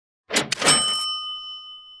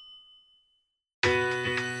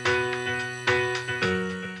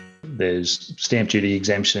there's stamp duty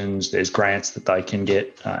exemptions, there's grants that they can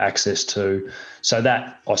get access to. So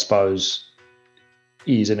that, I suppose,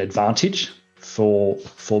 is an advantage for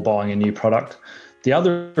buying a new product. The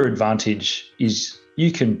other advantage is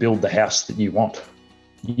you can build the house that you want.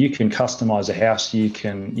 You can customise a house. You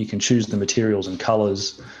can choose the materials and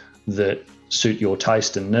colours that suit your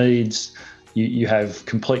taste and needs. You have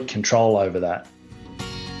complete control over that.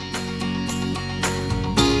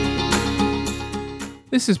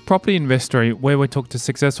 This is Property Investory, where we talk to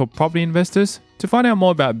successful property investors to find out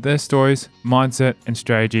more about their stories, mindset, and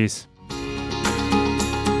strategies.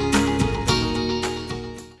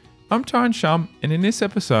 I'm Tyron Shum, and in this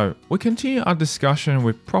episode, we continue our discussion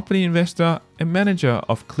with property investor and manager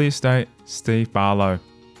of Clearstate, Steve Barlow.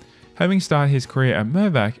 Having started his career at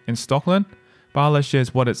Mirvac in Stockland, Barlow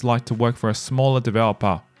shares what it's like to work for a smaller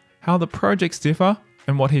developer, how the projects differ,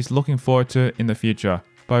 and what he's looking forward to in the future,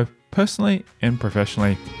 both personally and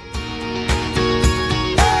professionally.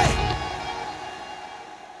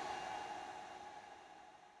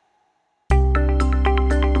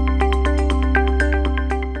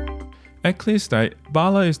 At Clearstate,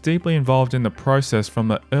 Barlow is deeply involved in the process from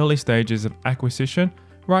the early stages of acquisition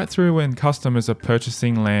right through when customers are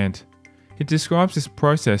purchasing land. He describes this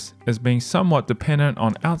process as being somewhat dependent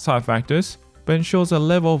on outside factors, but ensures a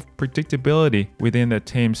level of predictability within the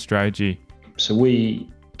team's strategy. So we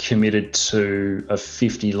committed to a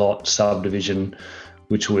 50-lot subdivision,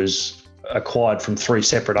 which was acquired from three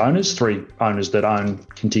separate owners, three owners that own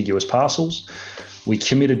contiguous parcels. We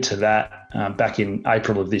committed to that back in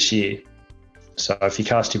April of this year. So if you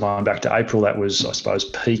cast your mind back to April, that was, I suppose,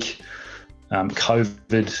 peak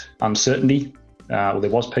COVID uncertainty. There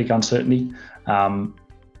was peak uncertainty.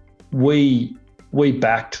 We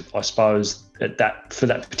backed, I suppose, for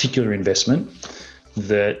that particular investment,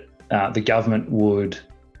 that the government would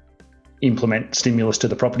implement stimulus to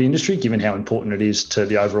the property industry, given how important it is to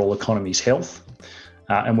the overall economy's health.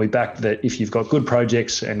 And we backed that if you've got good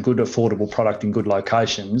projects and good affordable product in good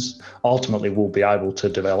locations, ultimately we'll be able to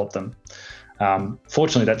develop them.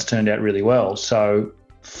 Fortunately, that's turned out really well. So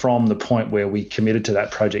from the point where we committed to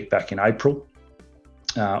that project back in April,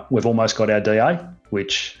 we've almost got our DA,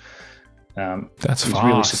 which that's is fast.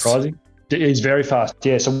 Really surprising. It is very fast,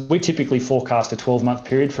 yeah. So we typically forecast a 12-month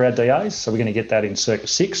period for our DAs. So we're going to get that in circa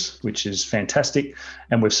 6, which is fantastic.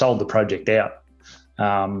 And we've sold the project out.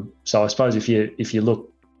 So I suppose if you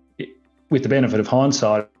look, with the benefit of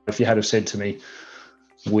hindsight, if you had have said to me,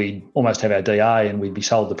 we'd almost have our DA and we'd be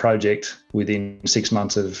sold the project within 6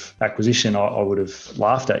 months of acquisition, I would have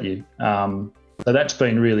laughed at you. So that's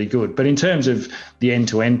been really good. But in terms of the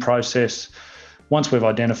end-to-end process, once we've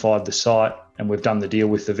identified the site and we've done the deal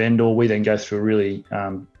with the vendor, we then go through a really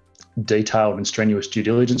detailed and strenuous due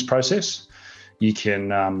diligence process. We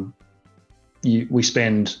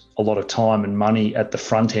spend a lot of time and money at the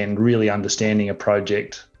front end really understanding a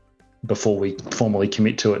project before we formally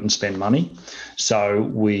commit to it and spend money. So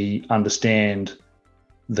we understand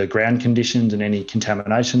the ground conditions and any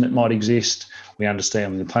contamination that might exist. We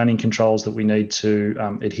understand the planning controls that we need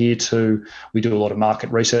to adhere to. We do a lot of market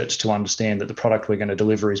research to understand that the product we're going to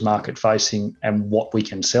deliver is market facing and what we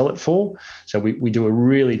can sell it for. So we do a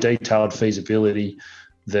really detailed feasibility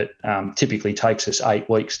that typically takes us 8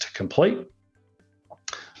 weeks to complete.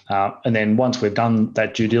 And then once we've done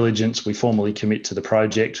that due diligence, we formally commit to the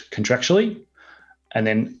project contractually. And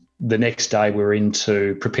then the next day we're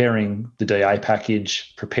into preparing the DA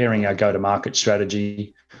package, preparing our go-to-market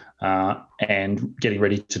strategy, and getting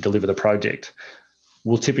ready to deliver the project.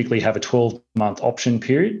 We'll typically have a 12-month option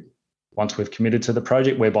period once we've committed to the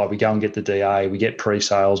project, whereby we go and get the DA, we get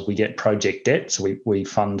pre-sales, we get project debt. So we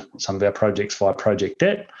fund some of our projects via project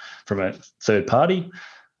debt from a third party,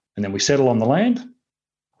 and then we settle on the land.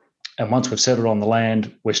 And once we've settled on the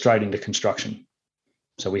land, we're straight into construction.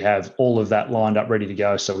 So we have all of that lined up, ready to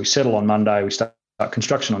go. So we settle on Monday, we start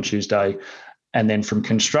construction on Tuesday, and then from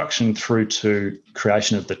construction through to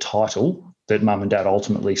creation of the title that mum and dad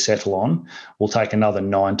ultimately settle on will take another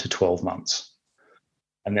 9 to 12 months.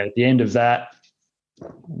 And then at the end of that,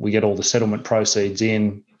 we get all the settlement proceeds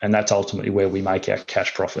in, and that's ultimately where we make our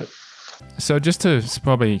cash profit. So just to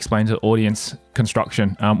probably explain to the audience,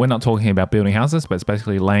 construction, we're not talking about building houses, but it's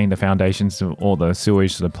basically laying the foundations of all the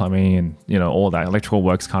sewage, the plumbing, and all that electrical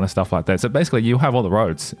works kind of stuff like that. So basically you have all the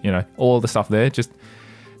roads, all the stuff there, just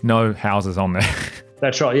no houses on there.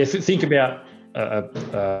 That's right. Yeah, think about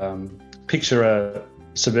picture a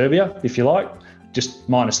suburbia, if you like, just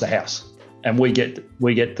minus the house, and we get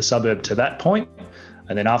the suburb to that point,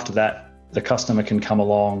 and then after that, the customer can come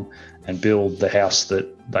along and build the house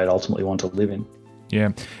that they'd ultimately want to live in. Yeah,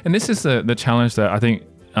 and this is the challenge that I think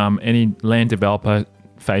any land developer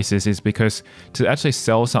faces is because to actually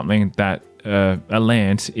sell something that a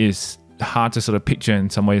land is hard to sort of picture in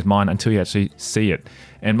somebody's mind until you actually see it.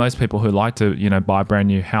 And most people who like to, buy a brand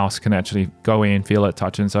new house can actually go in, feel it,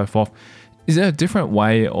 touch it, and so forth. Is there a different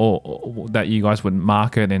way or that you guys would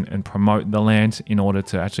market and promote the land in order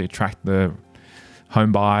to actually attract the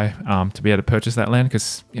home buyer to be able to purchase that land?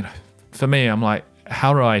 Because, for me, I'm like,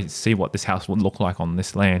 how do I see what this house would look like on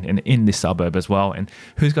this land and in this suburb as well? And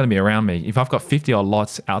who's going to be around me? If I've got 50 odd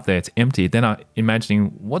lots out there, it's empty, then I'm imagining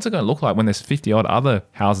what's it going to look like when there's 50 odd other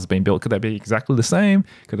houses being built? Could they be exactly the same?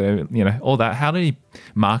 Could they, all that? How do you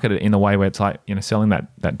market it in a way where it's like, selling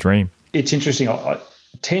that dream? It's interesting.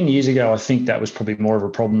 10 years ago, I think that was probably more of a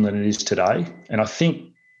problem than it is today. And I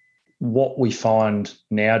think what we find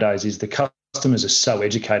nowadays is the customers are so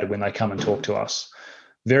educated when they come and talk to us.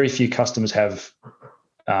 Very few customers have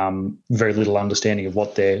very little understanding of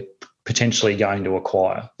what they're potentially going to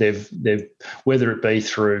acquire. They've whether it be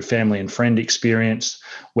through family and friend experience,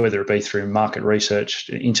 whether it be through market research,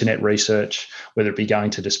 internet research, whether it be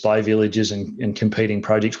going to display villages and competing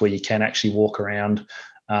projects where you can actually walk around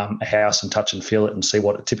a house and touch and feel it and see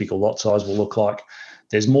what a typical lot size will look like.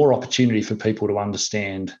 There's more opportunity for people to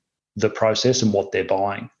understand the process and what they're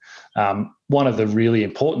buying. One of the really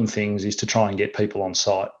important things is to try and get people on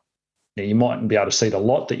site. Now, you mightn't be able to see the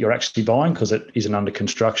lot that you're actually buying because it isn't under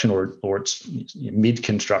construction or it's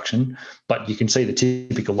mid-construction, but you can see the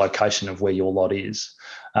typical location of where your lot is.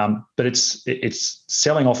 But it's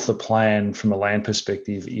selling off the plan from a land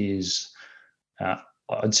perspective is,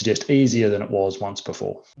 I'd suggest, easier than it was once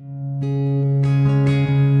before.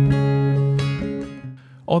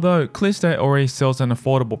 Although Clearstate already sells an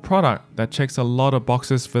affordable product that checks a lot of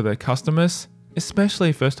boxes for their customers,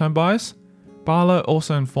 especially first-time buyers, Barlow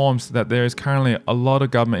also informs that there is currently a lot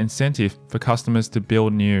of government incentive for customers to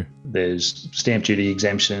build new. There's stamp duty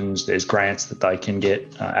exemptions, there's grants that they can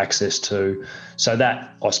get access to. So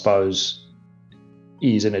that, I suppose,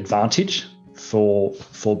 is an advantage for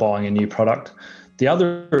buying a new product. The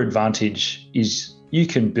other advantage is you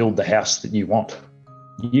can build the house that you want.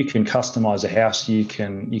 You can customise a house. You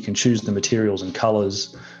can choose the materials and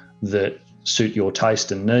colours that suit your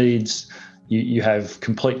taste and needs. You have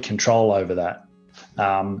complete control over that.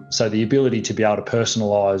 So the ability to be able to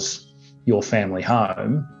personalise your family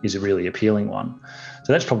home is a really appealing one.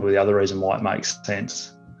 So that's probably the other reason why it makes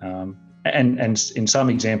sense. And in some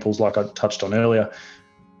examples, like I touched on earlier,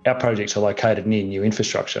 our projects are located near new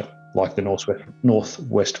infrastructure, like the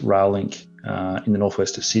Northwest Rail Link in the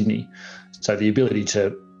northwest of Sydney. So the ability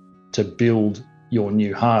to build your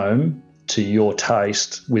new home to your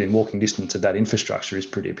taste within walking distance of that infrastructure is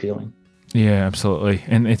pretty appealing. Yeah, absolutely.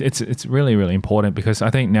 And it's really, really important because I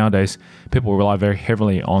think nowadays people rely very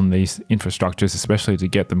heavily on these infrastructures, especially to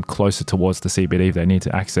get them closer towards the CBD if they need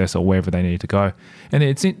to access or wherever they need to go. And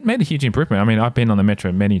it's made a huge improvement. I mean, I've been on the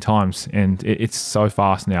metro many times and it's so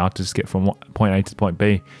fast now to just get from point A to point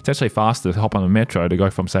B. It's actually faster to hop on the metro to go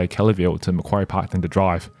from, say, Kellyville to Macquarie Park than to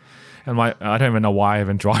drive. And I don't even know why I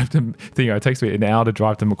even drive to, it takes me an hour to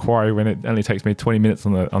drive to Macquarie when it only takes me 20 minutes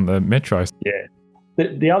on the metro. Yeah.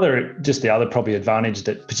 The other probably advantage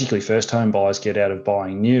that particularly first home buyers get out of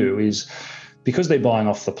buying new is because they're buying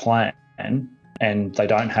off the plan and they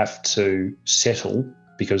don't have to settle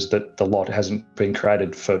because the lot hasn't been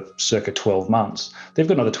created for circa 12 months, they've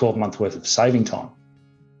got another 12 months worth of saving time.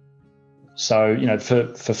 So,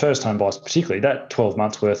 for first home buyers particularly, that 12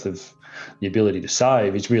 months worth of the ability to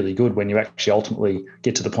save is really good when you actually ultimately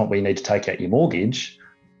get to the point where you need to take out your mortgage.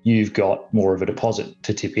 You've got more of a deposit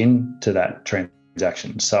to tip into that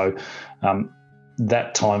transaction. So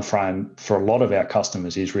that time frame for a lot of our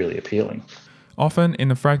customers is really appealing. Often in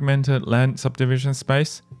the fragmented land subdivision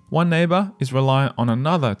space, one neighbour is reliant on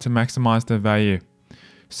another to maximise their value.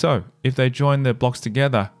 So if they join their blocks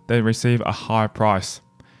together, they receive a higher price.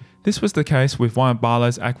 This was the case with one of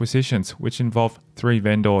Barlow's acquisitions, which involved 3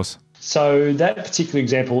 vendors. So that particular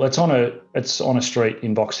example, it's on a street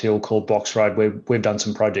in Box Hill called Box Road where we've done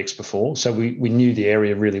some projects before. So we knew the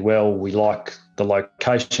area really well. We like the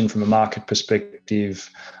location from a market perspective.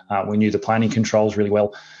 We knew the planning controls really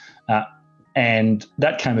well. And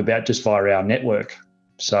that came about just via our network.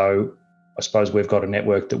 So I suppose we've got a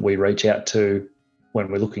network that we reach out to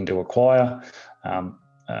when we're looking to acquire.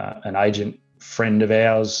 An agent friend of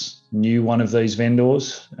ours knew one of these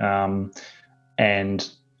vendors, and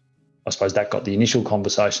I suppose that got the initial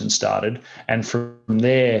conversation started. And from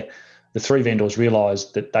there, the 3 vendors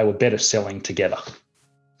realised that they were better selling together.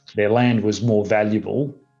 Their land was more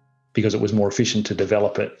valuable because it was more efficient to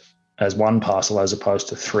develop it as one parcel as opposed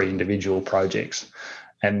to 3 individual projects.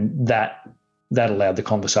 And that that allowed the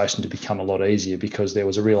conversation to become a lot easier because there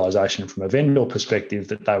was a realisation from a vendor perspective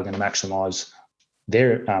that they were going to maximise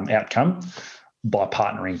their outcome by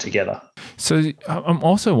partnering together. So I'm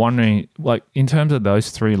also wondering, like, in terms of those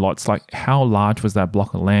 3 lots, like, how large was that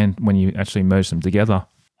block of land when you actually merged them together?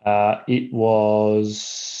 It was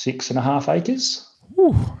 6.5 acres.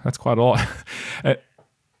 Ooh, that's quite a lot.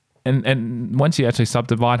 And once you actually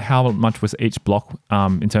subdivide, how much was each block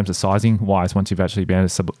in terms of sizing wise once you've actually been able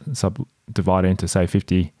to subdivide it into, say,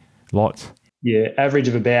 50 lots? Yeah, average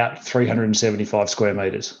of about 375 square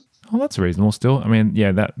metres. Oh, that's reasonable still. I mean,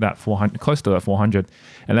 yeah, that 400, close to that 400.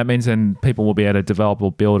 And that means then people will be able to develop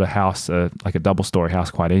or build a house, like a double-story house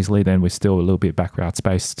quite easily, then with still a little bit of backyard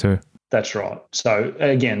space too. That's right. So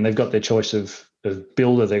again, they've got their choice of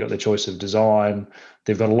builder, they've got their choice of design,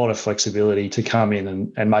 they've got a lot of flexibility to come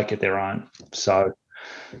in and make it their own. So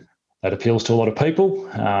that appeals to a lot of people,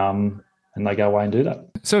 and they go away and do that.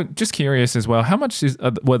 So just curious as well, how much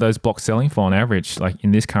were those blocks selling for on average, like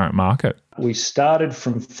in this current market? We started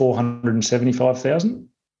from 475,000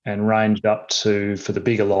 and ranged up to, for the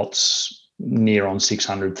bigger lots, near on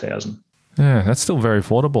 600,000. Yeah, that's still very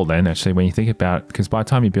affordable then, actually, when you think about it, because by the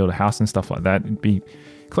time you build a house and stuff like that, it'd be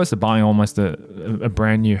close to buying almost a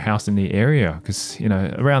brand new house in the area, because, you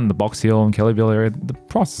know, around the Box Hill and Kellyville area, the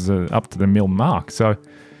prices are up to the mil mark. So,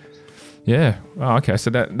 yeah. Oh, okay.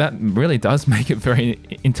 So that really does make it very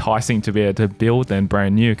enticing to be able to build then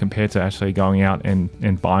brand new compared to actually going out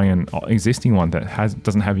and buying an existing one that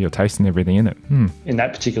doesn't have your taste and everything in it. In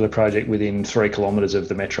that particular project, within 3 kilometres of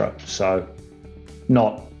the metro. So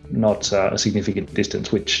not a significant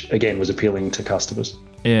distance, which again was appealing to customers.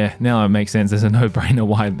 Yeah, now it makes sense. There's a no-brainer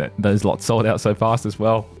why those lots sold out so fast as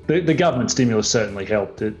well. The government stimulus certainly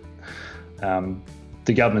helped. The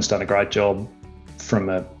government's done a great job from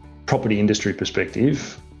a property industry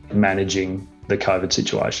perspective managing the COVID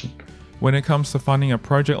situation. When it comes to funding a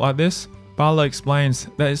project like this, Barlow explains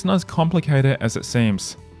that it's not as complicated as it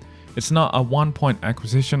seems. It's not a one-point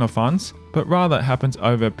acquisition of funds, but rather it happens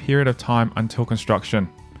over a period of time until construction.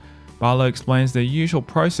 Barlow explains the usual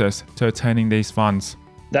process to attaining these funds.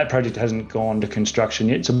 That project hasn't gone to construction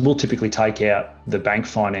yet, so we'll typically take out the bank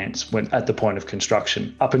finance when at the point of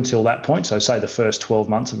construction. Up until that point, so say the first 12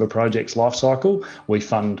 months of a project's life cycle, we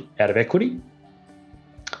fund out of equity.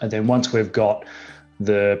 And then once we've got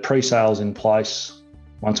the pre-sales in place,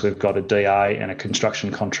 once we've got a DA and a construction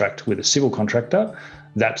contract with a civil contractor,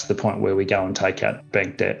 that's the point where we go and take out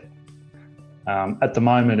bank debt. At the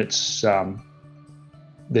moment,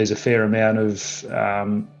 there's a fair amount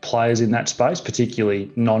of players in that space, particularly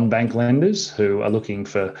non-bank lenders who are looking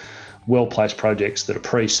for well-placed projects that are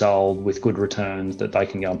pre-sold with good returns that they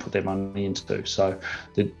can go and put their money into. So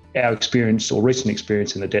our experience or recent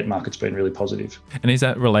experience in the debt market's been really positive. And is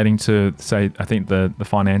that relating to, say, I think the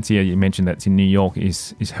financier you mentioned that's in New York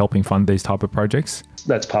is helping fund these type of projects?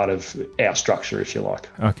 That's part of our structure, if you like.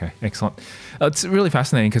 Okay, excellent. It's really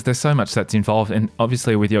fascinating because there's so much that's involved, and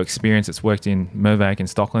obviously with your experience that's worked in Mirvac and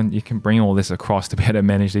Stockland, you can bring all this across to be able to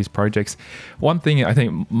manage these projects. One thing I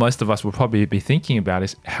think most of us will probably be thinking about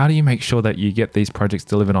is how do you make sure that you get these projects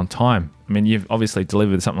delivered on time? I mean, you've obviously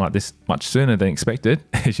delivered something like this much sooner than expected,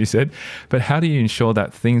 as you said, but how do you ensure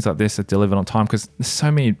that things like this are delivered on time? Because there's so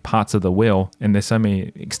many parts of the wheel and there's so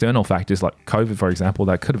many external factors like COVID, for example,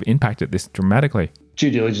 that could have impacted this dramatically. Due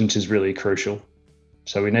diligence is really crucial.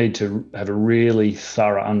 So we need to have a really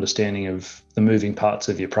thorough understanding of the moving parts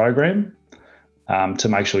of your program to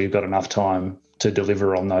make sure you've got enough time to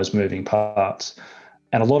deliver on those moving parts.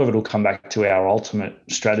 And a lot of it will come back to our ultimate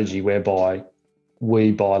strategy whereby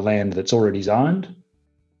we buy land that's already zoned,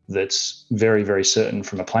 that's very, very certain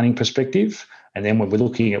from a planning perspective. And then when we're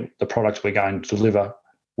looking at the products we're going to deliver,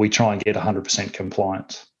 we try and get 100%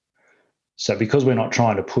 compliance. So because we're not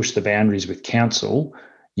trying to push the boundaries with council,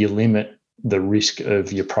 you limit the risk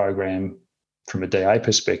of your program from a DA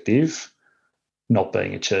perspective not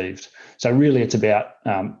being achieved. So really it's about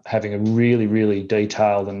having a really, really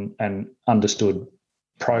detailed and understood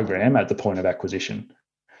program at the point of acquisition.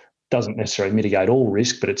 Doesn't necessarily mitigate all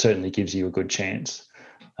risk, but it certainly gives you a good chance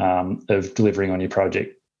of delivering on your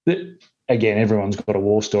project. Again, everyone's got a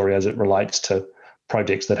war story as it relates to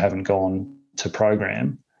projects that haven't gone to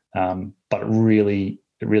program. But it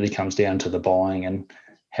really comes down to the buying and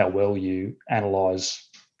how well you analyse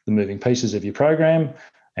the moving pieces of your program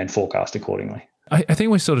and forecast accordingly. I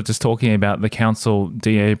think we're sort of just talking about the council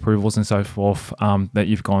DA approvals and so forth that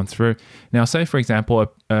you've gone through. Now, say, for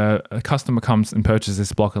example, a customer comes and purchases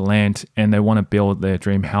this block of land and they want to build their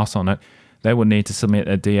dream house on it. They would need to submit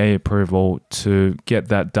a DA approval to get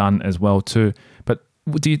that done as well too. But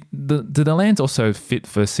do the lands also fit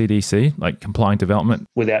for CDC, like compliant development?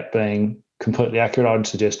 Without being completely accurate. I'd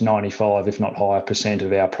suggest 95, if not higher, %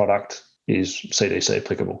 of our product is CDC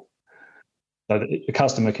applicable. So the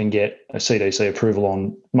customer can get a CDC approval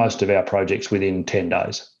on most of our projects within 10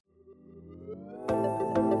 days.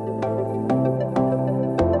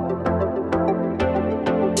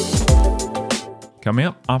 Coming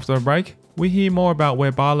up after a break, we hear more about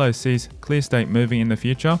where Barlow sees Clearstate moving in the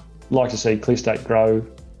future. I'd like to see Clearstate grow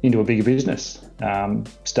into a bigger business,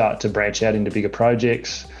 start to branch out into bigger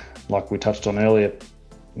projects, like we touched on earlier.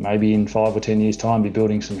 Maybe in 5 or 10 years' time, be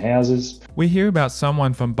building some houses. We hear about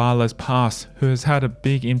someone from Barlow's past who has had a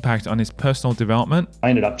big impact on his personal development. I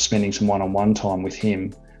ended up spending some one-on-one time with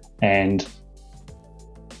him, and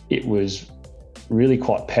it was really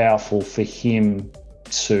quite powerful for him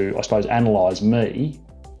to, I suppose, analyse me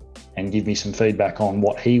and give me some feedback on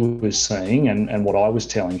what he was seeing and what I was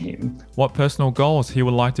telling him. What personal goals he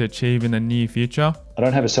would like to achieve in the near future. I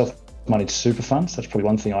don't have a self-moneyed super fund, so that's probably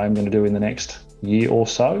one thing I am going to do in the next year or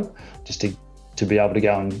so, just to be able to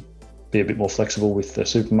go and be a bit more flexible with the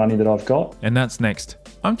super money that I've got. And that's next.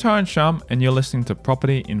 I'm Tyron Shum, and you're listening to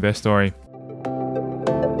Property Investory.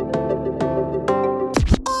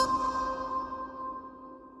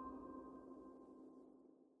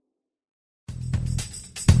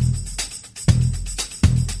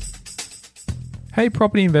 Hey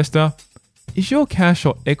property investor, is your cash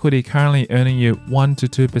or equity currently earning you 1 to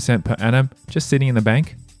 2% per annum just sitting in the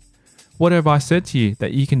bank? What have I said to you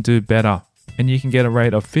that you can do better and you can get a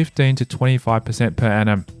rate of 15 to 25% per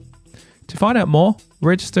annum? To find out more,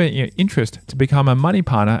 register your interest to become a money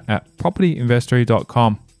partner at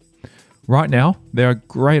propertyinvestory.com. Right now, there are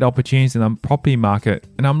great opportunities in the property market,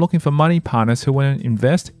 and I'm looking for money partners who want to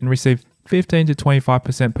invest and receive 15 to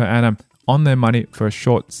 25% per annum on their money for a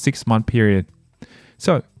short 6-month period.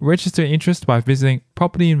 So, register your interest by visiting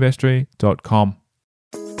propertyinvestory.com.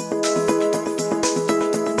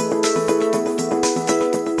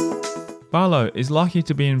 Barlow is likely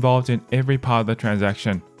to be involved in every part of the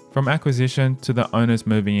transaction, from acquisition to the owners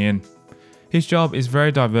moving in. His job is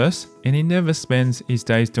very diverse, and he never spends his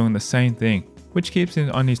days doing the same thing, which keeps him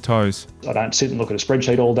on his toes. I don't sit and look at a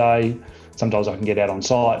spreadsheet all day. Sometimes I can get out on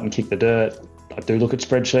site and kick the dirt. I do look at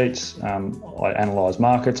spreadsheets. I analyse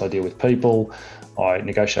markets. I deal with people. I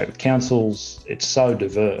negotiate with councils. It's so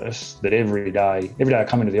diverse that every day I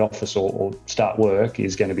come into the office or start work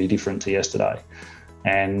is going to be different to yesterday.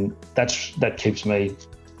 And that keeps me,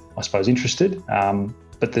 I suppose, interested.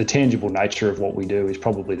 But the tangible nature of what we do is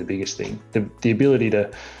probably the biggest thing. The ability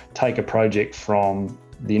to take a project from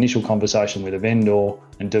the initial conversation with a vendor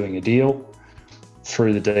and doing a deal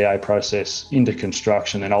through the DA process into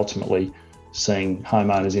construction and ultimately seeing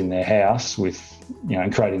homeowners in their house with,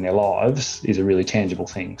 and creating their lives is a really tangible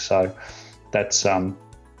thing. So that's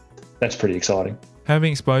pretty exciting.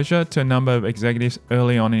 Having exposure to a number of executives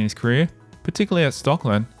early on in his career, particularly at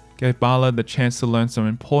Stockland, gave Barlow the chance to learn some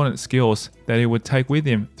important skills that he would take with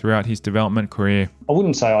him throughout his development career. I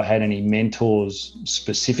wouldn't say I had any mentors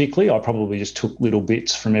specifically. I probably just took little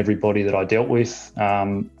bits from everybody that I dealt with,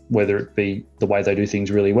 whether it be the way they do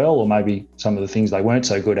things really well or maybe some of the things they weren't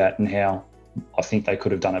so good at and how I think they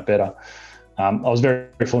could have done it better. I was very,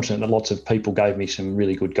 very fortunate that lots of people gave me some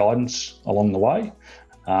really good guidance along the way.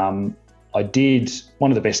 One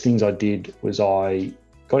of the best things I did was I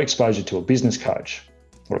got exposure to a business coach,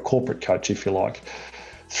 or a corporate coach, if you like,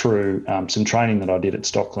 through some training that I did at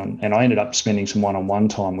Stockland. And I ended up spending some one-on-one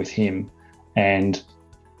time with him. And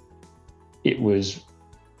it was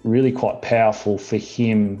really quite powerful for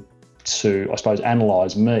him to, I suppose,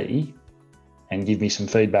 analyse me and give me some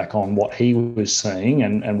feedback on what he was seeing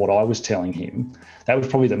and what I was telling him. That was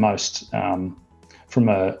probably the most, from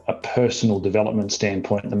a personal development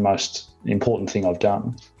standpoint, the most important thing I've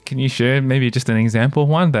done. Can you share maybe just an example of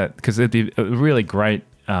one because it'd be a really great,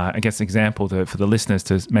 example for the listeners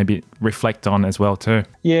to maybe reflect on as well too?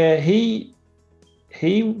 Yeah, he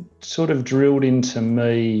sort of drilled into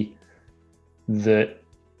me that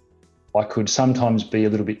I could sometimes be a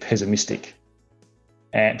little bit pessimistic,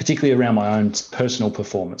 and particularly around my own personal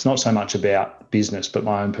performance, not so much about business, but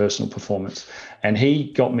my own personal performance. And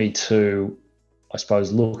he got me to, I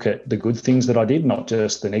suppose, look at the good things that I did, not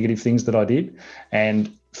just the negative things that I did.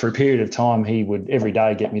 And for a period of time, he would every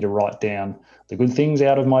day get me to write down the good things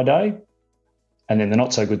out of my day and then the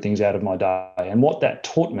not so good things out of my day. And what that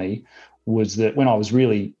taught me was that when I was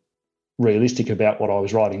really realistic about what I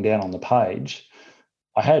was writing down on the page,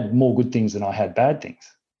 I had more good things than I had bad things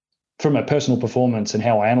from a personal performance and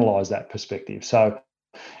how I analyse that perspective. So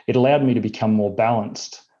it allowed me to become more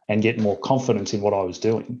balanced and get more confidence in what I was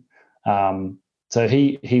doing. So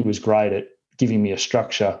he was great at giving me a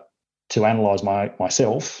structure to analyse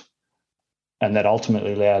myself, and that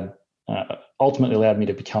ultimately allowed ultimately allowed me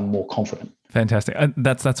to become more confident. Fantastic. And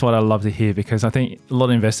that's what I love to hear, because I think a lot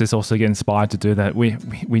of investors also get inspired to do that. We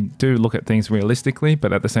do look at things realistically,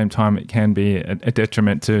 but at the same time, it can be a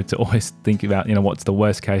detriment to always think about, what's the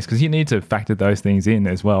worst case, because you need to factor those things in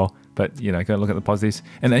as well. But, got to look at the positives.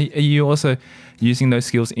 And are you also using those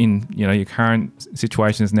skills in, your current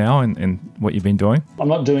situations now and what you've been doing? I'm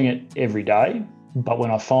not doing it every day, but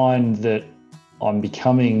when I find that I'm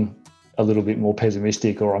becoming a little bit more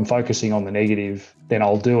pessimistic or I'm focusing on the negative, then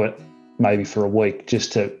I'll do it maybe for a week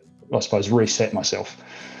just to, I suppose, reset myself.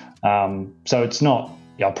 So it's not,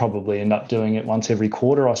 I'll probably end up doing it once every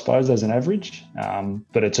quarter, I suppose, as an average.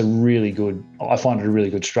 But it's I find it a really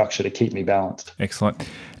good structure to keep me balanced. Excellent.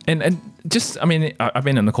 And just, I've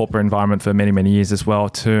been in the corporate environment for many, many years as well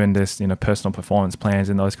too. And there's, personal performance plans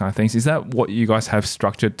and those kind of things. Is that what you guys have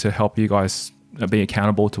structured to help you guys be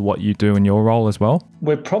accountable to what you do in your role as well?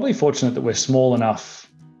 We're probably fortunate that we're small enough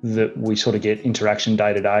that we sort of get interaction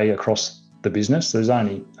day to day across the business. There's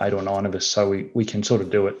only 8 or 9 of us, so we can sort of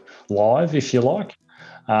do it live, if you like.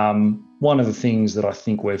 One of the things that I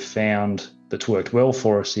think we've found that's worked well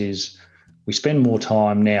for us is we spend more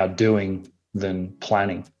time now doing than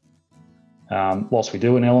planning. Whilst we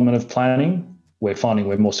do an element of planning, we're finding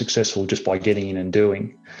we're more successful just by getting in and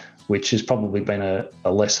doing, which has probably been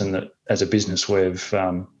a lesson that as a business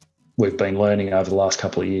we've been learning over the last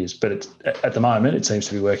couple of years. But at the moment, it seems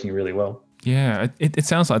to be working really well. Yeah, it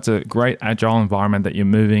sounds like it's a great agile environment that you're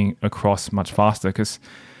moving across much faster, because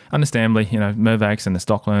understandably, Mirvacs and the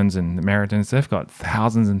Stocklands and the Meritons, they've got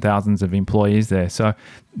thousands and thousands of employees there. So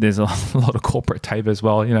there's a lot of corporate tape as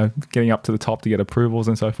well, getting up to the top to get approvals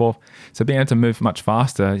and so forth. So being able to move much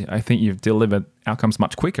faster, I think you've delivered outcomes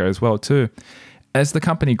much quicker as well too. As the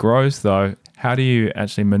company grows though, how do you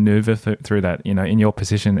actually maneuver through that? In your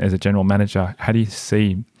position as a general manager, how do you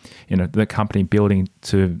see, the company building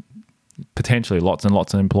to potentially lots and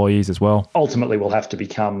lots of employees as well? Ultimately, we'll have to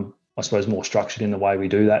become, I suppose, more structured in the way we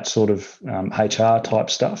do that sort of HR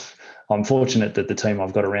type stuff. I'm fortunate that the team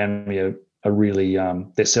I've got around me are really,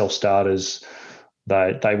 they're self-starters.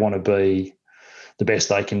 They want to be the best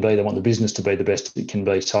they can be. They want the business to be the best it can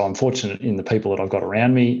be. So I'm fortunate in the people that I've got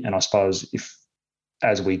around me. And I suppose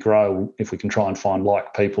as we grow, if we can try and find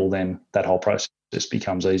like people, then that whole process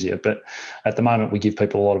becomes easier. But at the moment, we give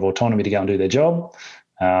people a lot of autonomy to go and do their job.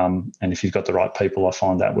 And if you've got the right people, I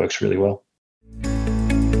find that works really well.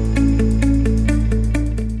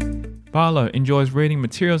 Barlow enjoys reading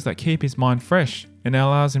materials that keep his mind fresh and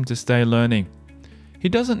allows him to stay learning. He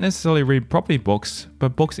doesn't necessarily read property books,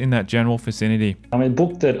 but books in that general vicinity. A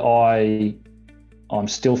book that I'm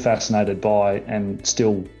still fascinated by and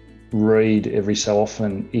still read every so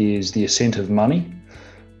often is The Ascent of Money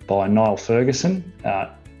by Niall Ferguson.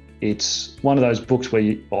 It's one of those books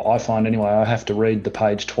where I find anyway, I have to read the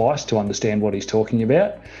page twice to understand what he's talking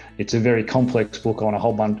about. It's a very complex book on a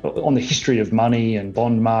whole bunch on the history of money and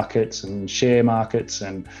bond markets and share markets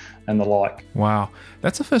and the like. Wow,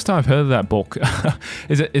 that's the first time I've heard of that book.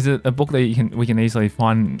 Is it a book that we can easily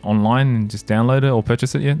find online and just download it or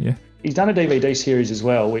purchase it? Yeah. He's done a DVD series as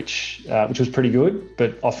well, which was pretty good.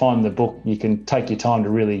 But I find the book, you can take your time to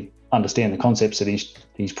really understand the concepts that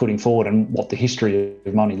he's putting forward and what the history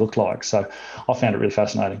of money looked like. So I found it really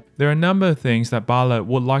fascinating. There are a number of things that Barlow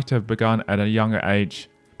would like to have begun at a younger age,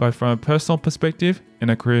 both from a personal perspective and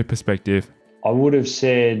a career perspective. I would have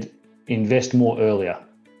said invest more earlier,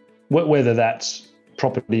 whether that's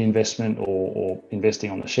property investment or investing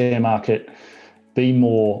on the share market. Be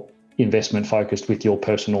more investment focused with your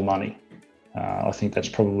personal money. I think that's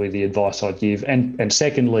probably the advice I'd give. And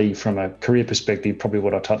secondly, from a career perspective, probably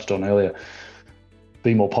what I touched on earlier,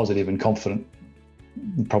 be more positive and confident.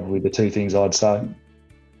 Probably the 2 things I'd say.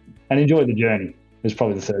 And enjoy the journey is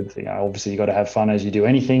probably the 3rd thing. Obviously, you've got to have fun as you do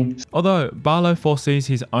anything. Although Barlow foresees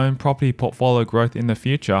his own property portfolio growth in the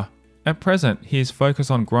future, at present, he is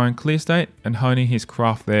focused on growing Clearstate and honing his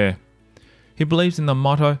craft there. He believes in the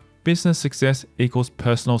motto, business success equals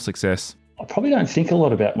personal success. I probably don't think a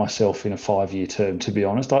lot about myself in a 5-year term, to be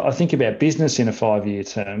honest. I think about business in a 5-year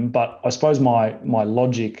term, but I suppose my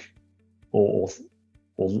logic or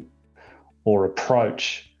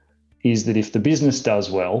approach is that if the business does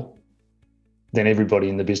well, then everybody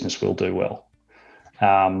in the business will do well.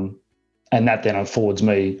 And that then affords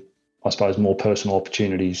me, I suppose, more personal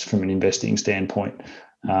opportunities from an investing standpoint.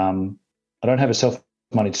 I don't have a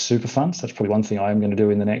self-managed super fund. So that's probably one thing I am going to do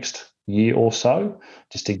in the next year or so,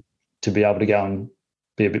 just to be able to go and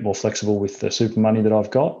be a bit more flexible with the super money that I've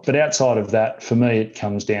got. But outside of that, for me, it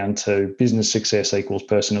comes down to business success equals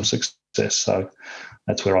personal success. So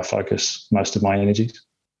that's where I focus most of my energies.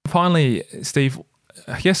 Finally, Steve,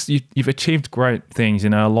 I guess you've achieved great things, a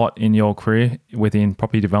lot in your career within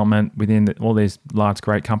property development, within all these large,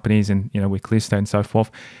 great companies and, with Clearstate and so forth.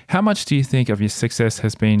 How much do you think of your success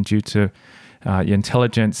has been due to your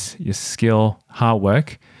intelligence, your skill, hard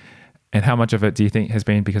work? And how much of it do you think has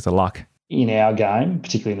been because of luck? In our game,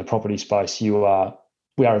 particularly in the property space, we are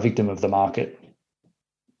a victim of the market.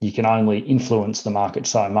 You can only influence the market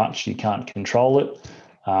so much. You can't control it.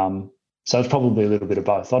 So it's probably a little bit of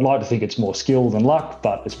both. I'd like to think it's more skill than luck,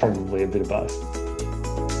 but it's probably a bit of both.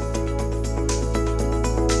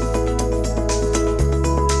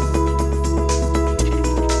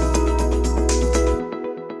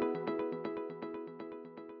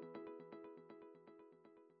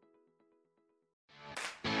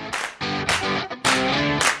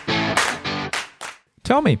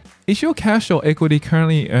 Tell me, is your cash or equity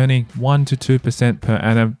currently earning 1 to 2% per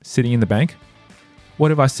annum sitting in the bank?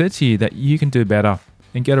 What if I said to you that you can do better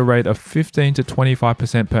and get a rate of 15 to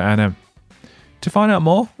 25% per annum? To find out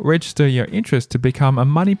more, register your interest to become a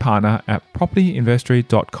money partner at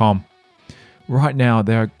propertyinvestory.com. Right now,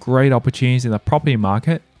 there are great opportunities in the property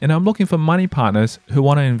market, and I'm looking for money partners who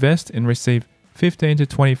want to invest and receive 15 to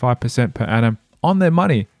 25% per annum on their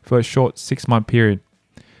money for a short 6-month period.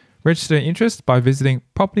 Register interest by visiting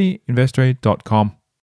propertyinvestory.com.